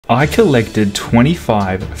I collected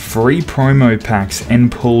 25 free promo packs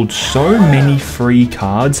and pulled so many free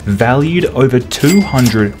cards valued over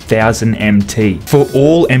 200,000 MT. For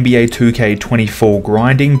all NBA 2K24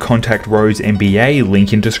 grinding, contact Rose NBA,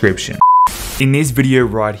 link in description. In this video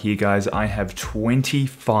right here, guys, I have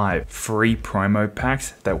 25 free promo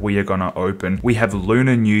packs that we are gonna open. We have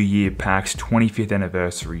Lunar New Year packs, 25th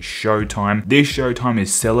anniversary Showtime. This Showtime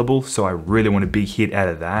is sellable, so I really want a big hit out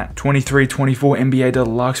of that. 23-24 NBA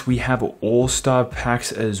Deluxe. We have All-Star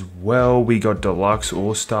packs as well. We got Deluxe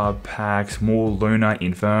All-Star packs, more Lunar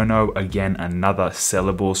Inferno. Again, another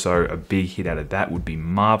sellable, so a big hit out of that would be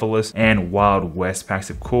marvelous. And Wild West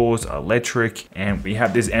packs, of course, Electric. And we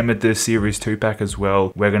have this Amethyst Series 2 pack as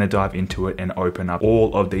well. We're gonna dive into it and open up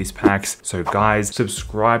all of these packs. So guys,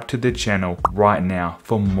 subscribe to the channel right now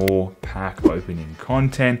for more pack opening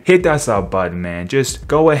content. Hit that sub button, man. Just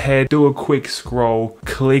go ahead, do a quick scroll,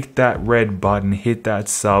 click that red button, hit that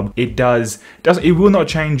sub. It will not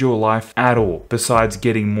change your life at all, besides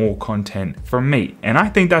getting more content from me, and I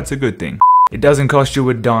think that's a good thing. It doesn't cost you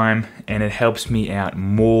a dime and it helps me out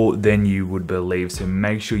more than you would believe. So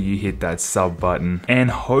make sure you hit that sub button.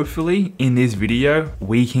 And hopefully in this video,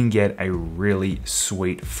 we can get a really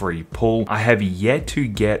sweet free pull. I have yet to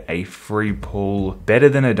get a free pull better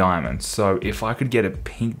than a diamond. So if I could get a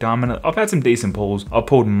pink diamond, I've had some decent pulls. I've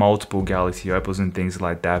pulled multiple Galaxy Opals and things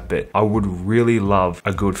like that, but I would really love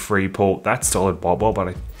a good free pull. That's solid Bobo, but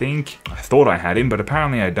I thought I had him, but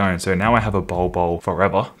apparently I don't. So now I have a Bobo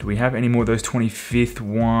forever. Do we have any more of those 25th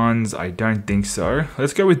ones? I don't think so.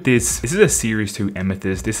 Let's go with this. This is a Series 2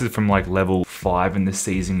 Amethyst. This is from like level 5 in the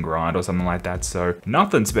season grind or something like that. So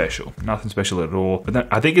nothing special at all. But then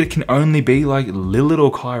I think it can only be like Lillard or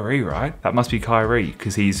Kyrie, right? That must be Kyrie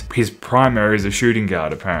because his primary is a shooting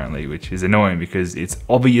guard apparently, which is annoying because it's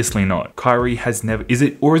obviously not. Kyrie has never, is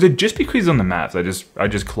it just because he's on the Mavs? I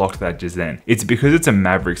just clocked that just then. It's because it's a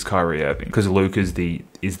Mavericks Kyrie Irving because Luke is the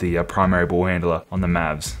primary ball handler on the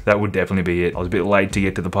Mavs. That would definitely be it. I was a bit late to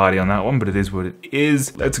get to the party on that one, but it is what it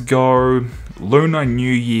is. Let's go Lunar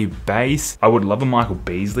New Year base. I would love a Michael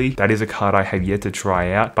Beasley. That is a card I have yet to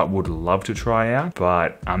try out, but would love to try out.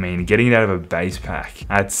 But I mean, getting it out of a base pack,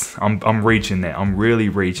 I'm reaching there. I'm really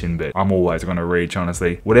reaching, but I'm always gonna reach,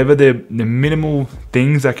 honestly. Whatever the minimal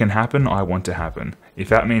things that can happen, I want to happen. If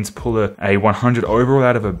that means pull a 100 overall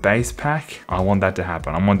out of a base pack, I want that to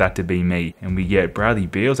happen. I want that to be me. And we get Bradley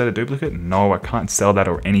Beal. Is that a duplicate? No, I can't sell that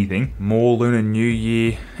or anything. More Lunar New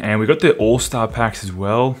Year. And we got the All-Star packs as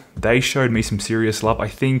well. They showed me some serious love. I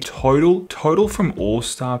think total from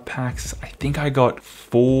All-Star packs, I think I got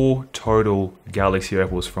 4 total Galaxy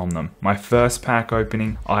Opals from them. My first pack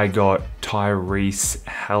opening, I got Tyrese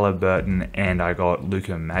Halliburton and I got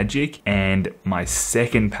Luka Magic. And my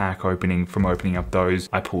second pack opening, from opening up those,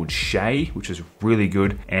 I pulled Shea, which is really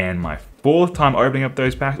good. And my fourth time opening up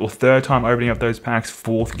those packs, or third time opening up those packs,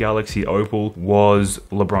 fourth Galaxy Opal was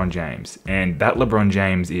LeBron James. And that LeBron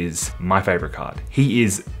James is my favorite card. He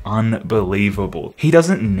is unbelievable. He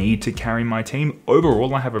doesn't need to carry my team.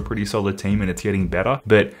 Overall, I have a pretty solid team and it's getting better.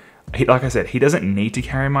 But like I said, he doesn't need to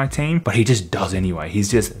carry my team, but he just does anyway. He's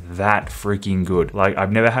just that freaking good. Like,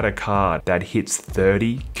 I've never had a card that hits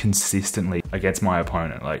 30 consistently against my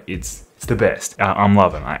opponent. Like, it's the best. I'm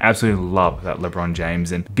loving it. I absolutely love that LeBron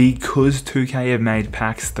James. And because 2K have made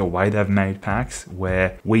packs the way they've made packs,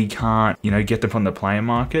 where we can't, you know, get them from the player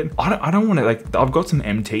market, I don't want to, like, I've got some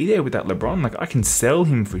MT there with that LeBron. Like, I can sell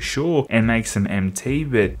him for sure and make some MT,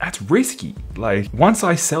 but that's risky. Like, once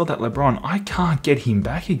I sell that LeBron, I can't get him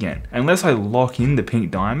back again. Unless I lock in the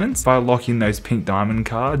pink diamonds. If I lock in those pink diamond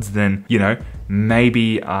cards, then, you know,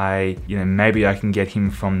 maybe I can get him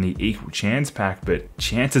from the equal chance pack, but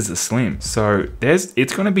chances are slim. So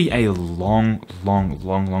it's going to be a long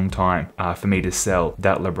time for me to sell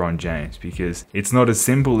that LeBron James, because it's not as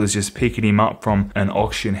simple as just picking him up from an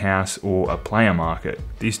auction house or a player market.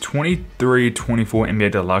 These 23-24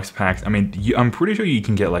 NBA Deluxe packs, I mean, I'm pretty sure you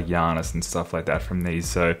can get like Giannis and stuff like that from these.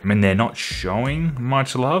 So, I mean, they're not showing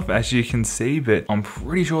much love, as you can see, but I'm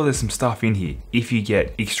pretty sure there's some stuff in here if you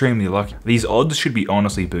get extremely lucky. These odds should be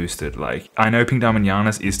honestly boosted. Like, I know Pink Diamond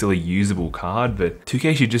Giannis is still a usable card, but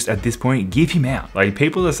 2K should just, at this point, give him out. Like,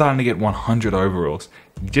 people are starting to get 100 overalls.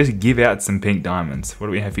 Just give out some pink diamonds. What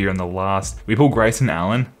do we have here in the last? We pulled Grayson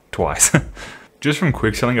Allen twice. Just from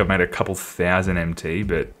quick selling, I've made a couple thousand MT,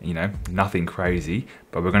 but, you know, nothing crazy.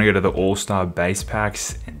 But we're going to go to the All-Star base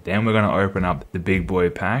packs, and then we're going to open up the big boy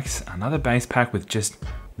packs. Another base pack with just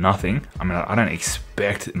nothing. I mean, I don't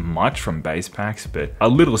expect much from base packs, but a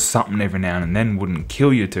little something every now and then wouldn't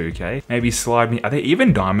kill you, 2K. Maybe slide me, are there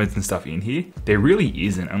even diamonds and stuff in here? There really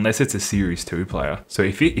isn't, unless it's a Series 2 player. So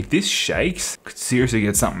if this shakes, could seriously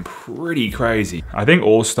get something pretty crazy. I think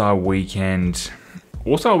All-Star Weekend,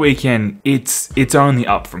 it's only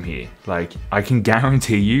up from here. Like, I can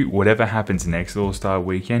guarantee you, whatever happens next All-Star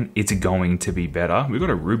Weekend, it's going to be better. We've got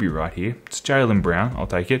a Ruby right here. It's Jaylen Brown, I'll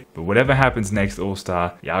take it. But whatever happens next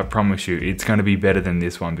All-Star, yeah, I promise you, it's going to be better than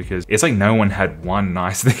this one, because it's like no one had one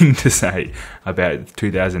nice thing to say about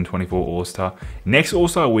 2024 All-Star. Next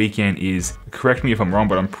All-Star Weekend is, correct me if I'm wrong,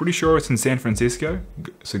 but I'm pretty sure it's in San Francisco.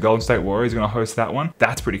 So Golden State Warriors are going to host that one.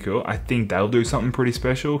 That's pretty cool. I think they'll do something pretty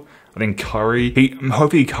special. I think Curry,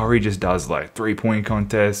 hopefully Curry just does like 3-point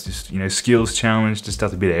contest, just, you know, skills challenge, just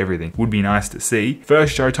does a bit of everything. Would be nice to see.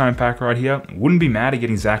 First Showtime pack right here. Wouldn't be mad at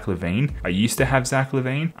getting Zach LaVine. I used to have Zach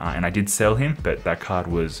LaVine, and I did sell him, but that card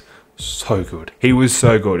was so good. He was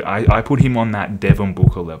so good. I put him on that Devin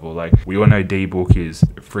Booker level. Like, we all know D-Book is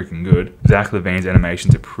freaking good. Zach LaVine's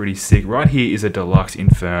animations are pretty sick. Right here is a deluxe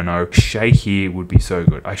Inferno. Shake here would be so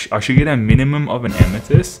good. I should get a minimum of an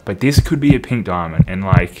Amethyst, but this could be a pink diamond, and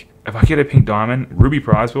like, if I get a pink diamond, Ruby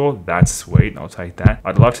prize ball, that's sweet. I'll take that.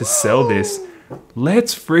 I'd love to sell this.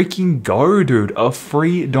 Let's freaking go, dude. A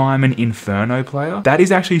free diamond Inferno player. That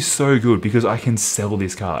is actually so good because I can sell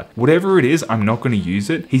this card. Whatever it is, I'm not going to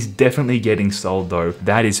use it. He's definitely getting sold though.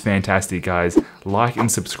 That is fantastic, guys. Like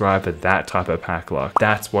and subscribe for that type of pack luck.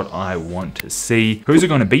 That's what I want to see. Who's it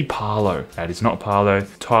going to be? Parlo. That is not Parlo.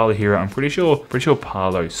 Tyler Hero. I'm pretty sure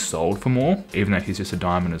Parlo sold for more, even though he's just a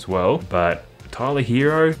diamond as well. But Tyler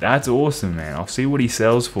Hero, that's awesome, man. I'll see what he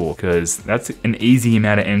sells for, because that's an easy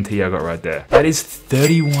amount of MT I got right there. That is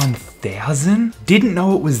 31,000? Didn't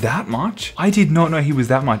know it was that much. I did not know he was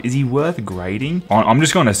that much. Is he worth grading? I'm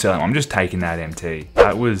just going to sell him. I'm just taking that MT.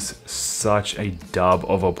 That was such a dub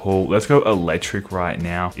of a pull. Let's go electric right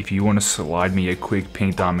now. If you want to slide me a quick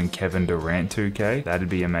pink diamond Kevin Durant 2K, that'd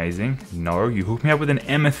be amazing. No, you hook me up with an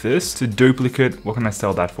amethyst to duplicate. What can I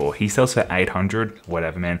sell that for? He sells for 800.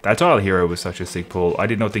 Whatever, man. That Tyler Hero was such a sick pull. I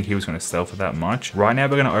did not think he was going to sell for that much. Right now,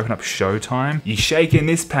 we're going to open up Showtime. You shake in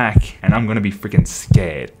this pack, and I'm going to be freaking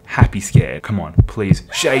scared. Happy scared. Come on, please.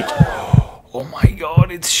 Shake. Oh my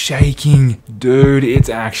god, it's shaking. Dude, it's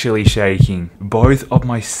actually shaking. Both of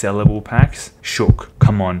my sellable packs shook.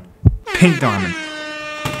 Come on. Pink diamond.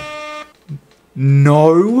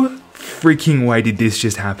 No freaking way did this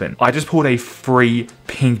just happen. I just pulled a free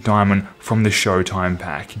pink diamond from the Showtime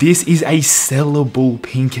pack. This is a sellable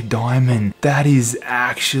pink diamond. That is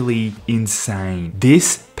actually insane.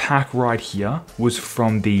 This pack right here was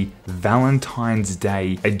from the Valentine's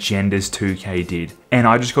Day Agendas 2K did. And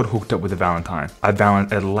I just got hooked up with a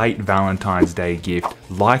a late Valentine's Day gift.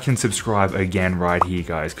 Like and subscribe again right here,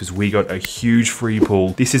 guys, because we got a huge free pull.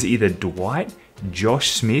 This is either Dwight,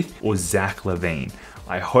 Josh Smith, or Zach LaVine.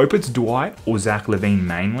 I hope it's Dwight or Zach LaVine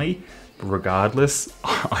mainly. Regardless,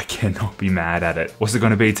 I cannot be mad at it. What's it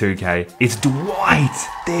going to be, 2K? It's Dwight!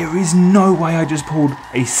 There is no way I just pulled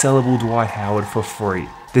a sellable Dwight Howard for free.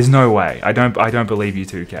 There's no way. I don't believe you,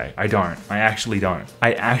 2K. I don't. I actually don't.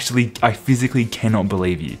 I physically cannot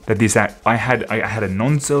believe you. That this I had a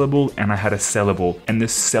non-sellable and I had a sellable, and the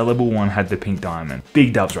sellable one had the pink diamond.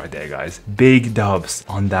 Big dubs right there, guys. Big dubs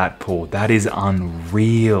on that pull. That is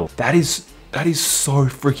unreal. That is so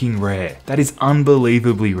freaking rare. That is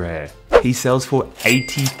unbelievably rare. He sells for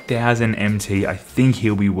 80,000 MT. I think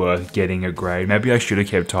he'll be worth getting a grade. Maybe I should have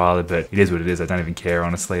kept Tyler, but it is what it is. I don't even care,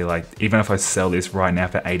 honestly. Like, even if I sell this right now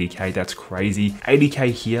for 80k, that's crazy.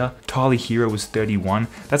 80k here. Tyler Hero was 31.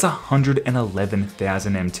 That's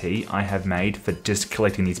 111,000 MT I have made for just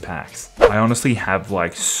collecting these packs. I honestly have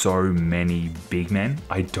like so many big men.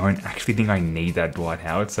 I don't actually think I need that Dwight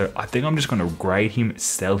Howard. So I think I'm just going to grade him,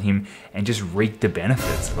 sell him, and just reap the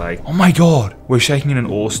benefits. Like, oh my god, we're shaking in an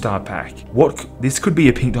all-star pack. This could be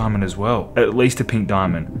a pink diamond as well. At least a pink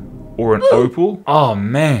diamond. Or an opal. Oh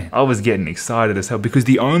man, I was getting excited as hell because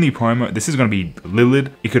the only promo, this is going to be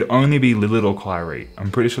Lillard. It could only be Lillard or Kyrie. I'm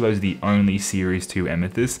pretty sure those are the only Series 2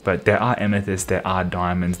 amethysts, but there are amethysts, there are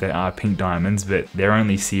diamonds, there are pink diamonds, but they're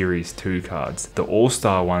only Series 2 cards. The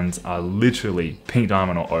all-star ones are literally pink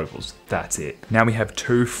diamond or opals. That's it. Now we have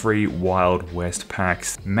 2 free Wild West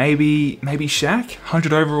packs. Maybe Shaq?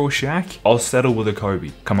 100 overall Shaq? I'll settle with a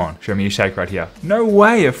Kobe. Come on, show me a Shaq right here. No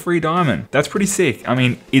way, a free diamond. That's pretty sick. I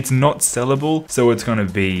mean, it's not sellable, so it's going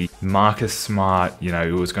to be Marcus Smart, you know,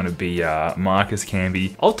 it was going to be Marcus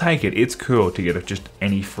Camby. I'll take it. It's cool to get just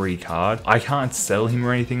any free card. I can't sell him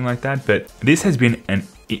or anything like that, but this has been an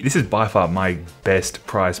this is by far my best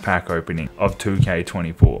prize pack opening of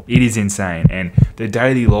 2K24. It is insane, and the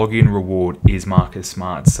daily login reward is Marcus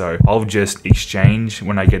Smart, so I'll just exchange,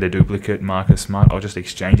 when I get a duplicate Marcus Smart, I'll just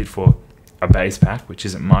exchange it for a base pack, which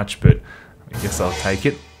isn't much, but I guess I'll take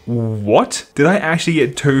it. What? Did I actually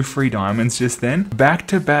get 2 free diamonds just then? Back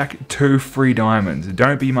to back 2 free diamonds.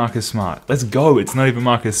 Don't be Marcus Smart. Let's go. It's not even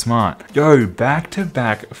Marcus Smart. Yo, back to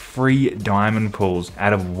back free diamond pulls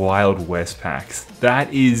out of Wild West packs.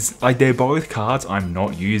 That is, like, they're both cards I'm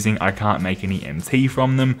not using. I can't make any MT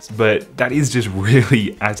from them, but that is just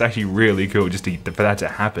really, it's actually really cool just for that to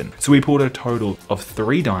happen. So we pulled a total of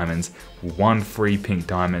 3 diamonds, 1 free pink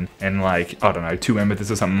diamond, and like, I don't know, 2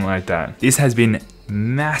 amethysts or something like that. This has been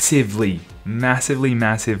massively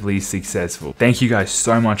successful. Thank you guys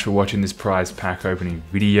so much for watching this prize pack opening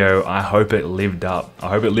video. I hope it lived up. I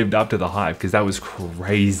hope it lived up to the hype, because that was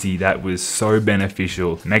crazy. That was so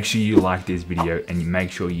beneficial. Make sure you like this video and you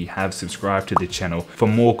make sure you have subscribed to the channel for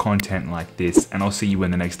more content like this, and I'll see you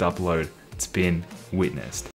in the next upload. It's been witnessed.